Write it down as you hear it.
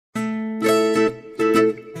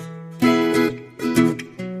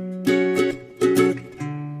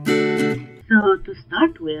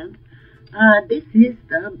This is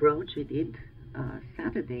the brooch we did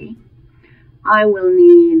Saturday. I will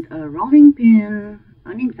need a rolling pin,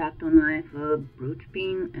 an X-Acto knife, a brooch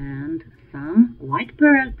pin, and some white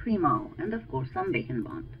pearl Premo, and of course some bacon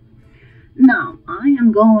bond. Now I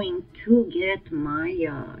am going to get my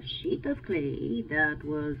sheet of clay that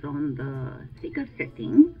was on the thicker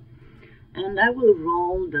setting, and I will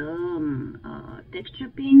roll the texture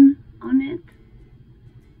pin on it.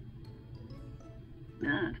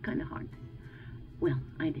 That's kind of hard. Well,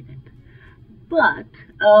 I didn't. But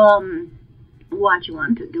what you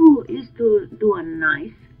want to do is to do a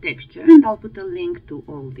nice texture, and I'll put a link to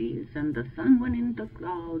all these. And the sun went in the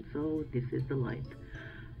clouds, so this is the light.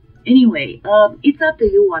 Anyway, it's up to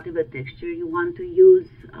you whatever texture you want to use.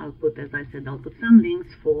 I'll put, as I said, I'll put some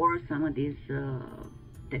links for some of these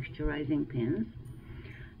texturizing pins.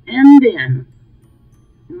 And then,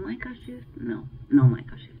 mica shift? No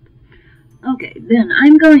mica shift. Okay, then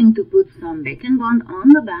I'm going to put some bacon bond on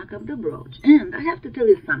the back of the brooch. And I have to tell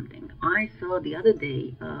you something. I saw the other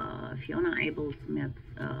day Fiona Abel Smith's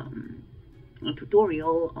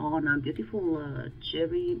tutorial on a beautiful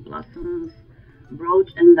cherry blossoms brooch,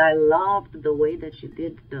 and I loved the way that she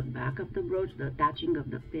did the back of the brooch, the attaching of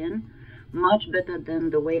the pin, much better than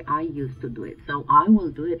the way I used to do it. So I will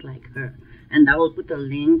do it like her, and I will put a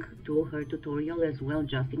link to her tutorial as well,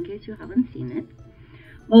 just in case you haven't seen it.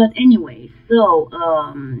 But anyway, so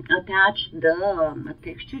attach the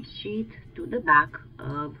textured sheet to the back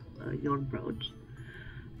of your brooch,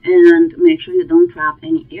 and make sure you don't trap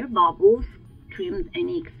any air bubbles. Trim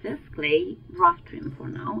any excess clay, rough trim for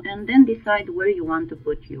now, and then decide where you want to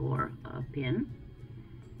put your pin.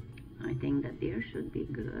 I think that there should be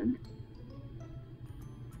good.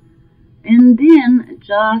 And then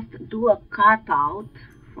just do a cutout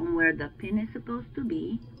from where the pin is supposed to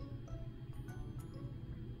be.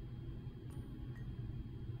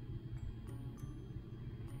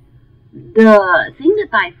 The thing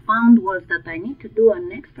that I found was that I need to do an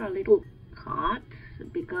extra little cut,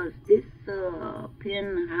 because this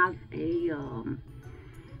pin has a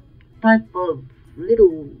type of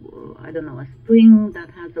little, I don't know, a spring that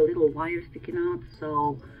has a little wire sticking out.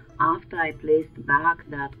 So after I placed back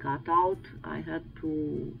that cutout, I had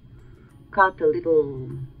to cut a little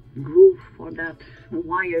groove for that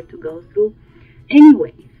wire to go through.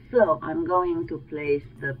 Anyway, so I'm going to place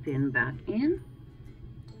the pin back in,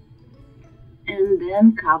 and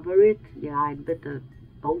then cover it. Yeah, I'd better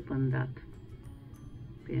open that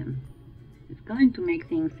pin. It's going to make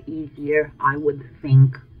things easier, I would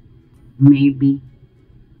think, maybe.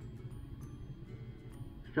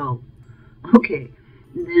 So, okay,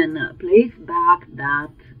 then place back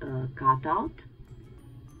that cutout.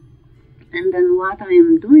 And then what I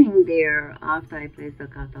am doing there, after I place the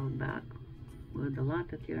cutout back, with a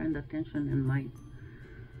lot of care and attention, and my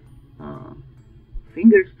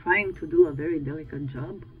fingers trying to do a very delicate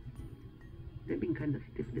job. They've been kind of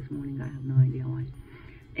stiff this morning, I have no idea why.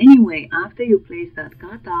 Anyway, after you place that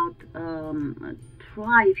cutout,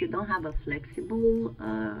 try, if you don't have a flexible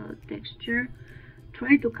texture,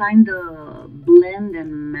 try to kind of blend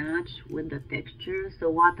and match with the texture. So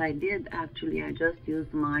what I did, actually, I just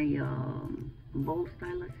used my bowl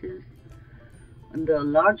styluses, the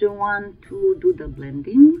larger one to do the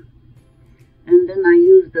blending, and then I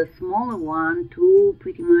used the smaller one to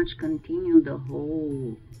pretty much continue the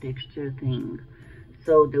whole texture thing.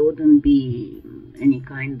 So there wouldn't be any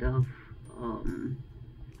kind of,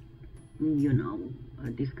 you know, a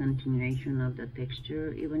discontinuation of the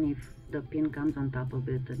texture. Even if the pin comes on top of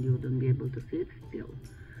it and you wouldn't be able to see it, still,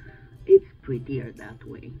 it's prettier that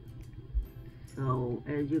way. So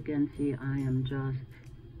as you can see, I am just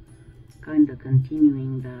kind of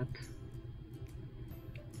continuing that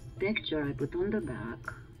texture I put on the back.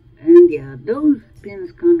 And yeah, those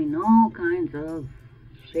pins come in all kinds of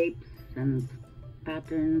shapes and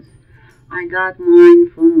patterns. I got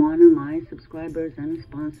mine from one of my subscribers and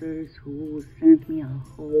sponsors who sent me a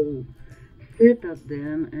whole set of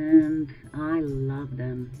them, and I love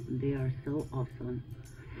them. They are so awesome.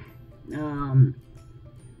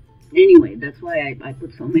 Anyway, that's why I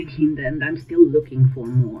put so many in there, and I'm still looking for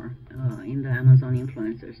more in the Amazon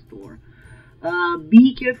influencer store.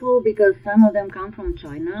 Be careful, because some of them come from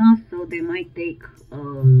China, so they might take a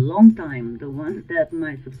long time. The ones that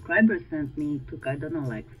my subscribers sent me took, I don't know,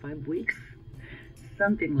 like 5 weeks,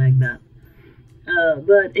 something like that.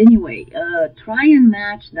 But anyway, try and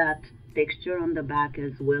match that texture on the back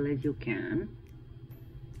as well as you can.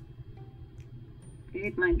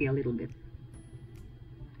 It might be a little bit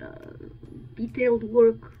detailed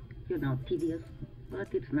work, you know, tedious,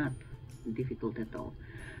 but it's not difficult at all.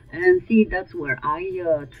 And see, that's where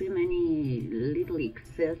I trim any little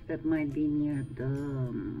excess that might be near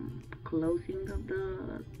the closing of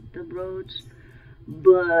the brooch.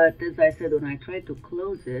 But as I said, when I tried to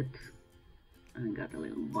close it, I got a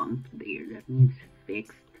little bump there that needs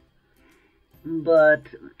fixed.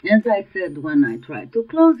 But as I said, when I tried to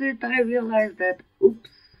close it, I realized that,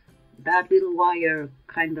 oops, that little wire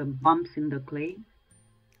kind of bumps in the clay.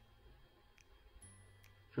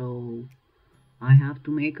 So I have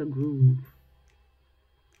to make a groove.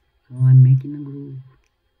 So I'm making a groove.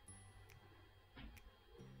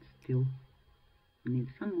 Still need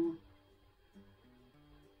some more.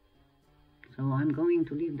 So I'm going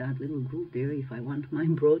to leave that little groove there if I want my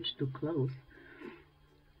brooch to close.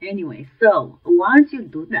 Anyway, so once you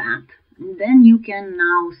do that, then you can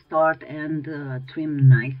now start and trim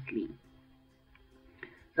nicely.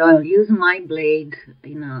 So I'll use my blade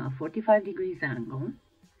in a 45 degrees angle.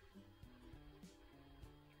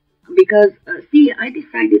 Because, see, I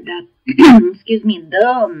decided that, excuse me,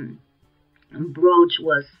 the brooch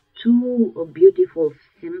was too beautiful,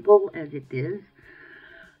 simple as it is.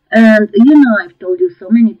 And, you know, I've told you so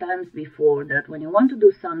many times before that when you want to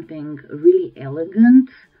do something really elegant,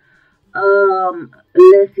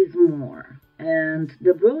 less is more. And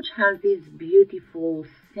the brooch has these beautiful,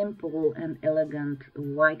 simple and elegant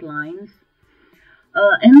white lines.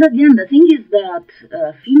 And again, the thing is that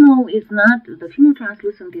the Fimo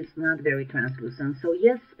translucent is not very translucent. So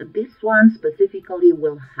yes, this one specifically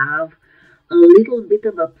will have a little bit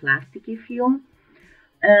of a plasticky feel.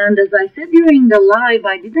 And as I said during the live,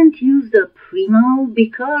 I didn't use the Premo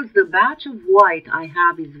because the batch of white I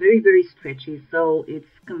have is very, very stretchy. So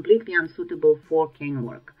it's completely unsuitable for cane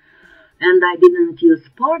work. And I didn't use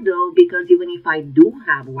Pardo because even if I do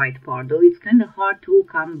have white Pardo, it's kind of hard to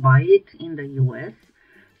come by it in the US.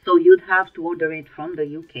 So you'd have to order it from the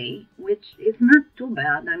UK, which is not too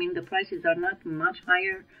bad. I mean, the prices are not much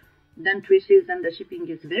higher than Trish's and the shipping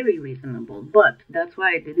is very reasonable. But that's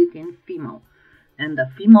why I did it in Fimo. And the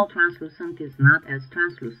Fimo translucent is not as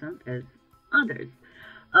translucent as others.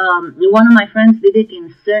 One of my friends did it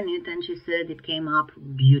in Cernit and she said it came up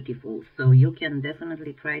beautiful. So you can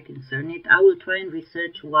definitely try it in Cernit. I will try and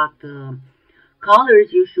research what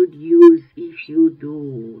colors you should use if you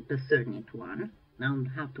do the Cernit one. I'll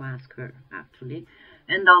have to ask her actually.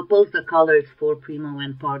 And I'll post the colors for Premo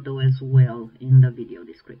and Pardo as well in the video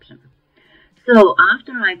description. So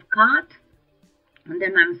after I've cut, and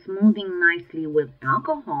then I'm smoothing nicely with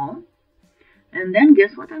alcohol. And then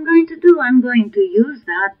guess what I'm going to do? I'm going to use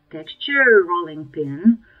that texture rolling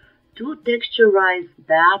pin to texturize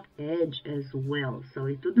that edge as well. So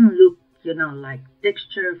it wouldn't look, you know, like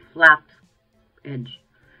texture flat edge.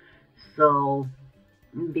 So,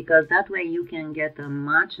 because that way you can get a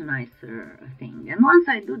much nicer thing. And once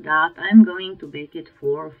I do that, I'm going to bake it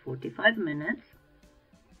for 45 minutes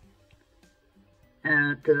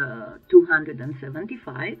at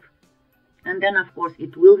 275. And then, of course,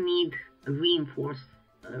 it will need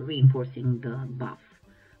reinforcing the buff,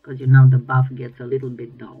 because you know the buff gets a little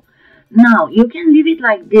bit dull. Now you can leave it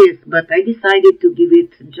like this, but I decided to give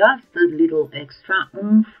it just a little extra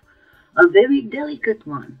oomph, a very delicate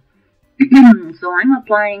one. So I'm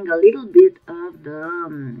applying a little bit of the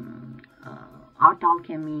Art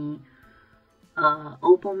Alchemy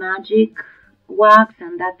Opal Magic wax,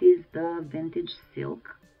 and that is the Vintage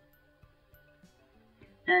Silk.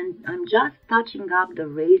 And I'm just touching up the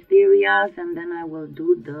raised areas, and then I will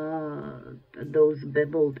do those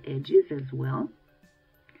beveled edges as well.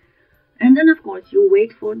 And then, of course, you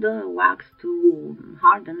wait for the wax to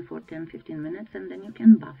harden for 10-15 minutes, and then you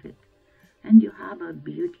can buff it. And you have a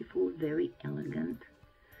beautiful, very elegant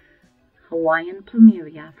Hawaiian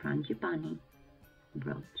plumeria Frangipani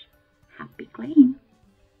brooch. Happy claying!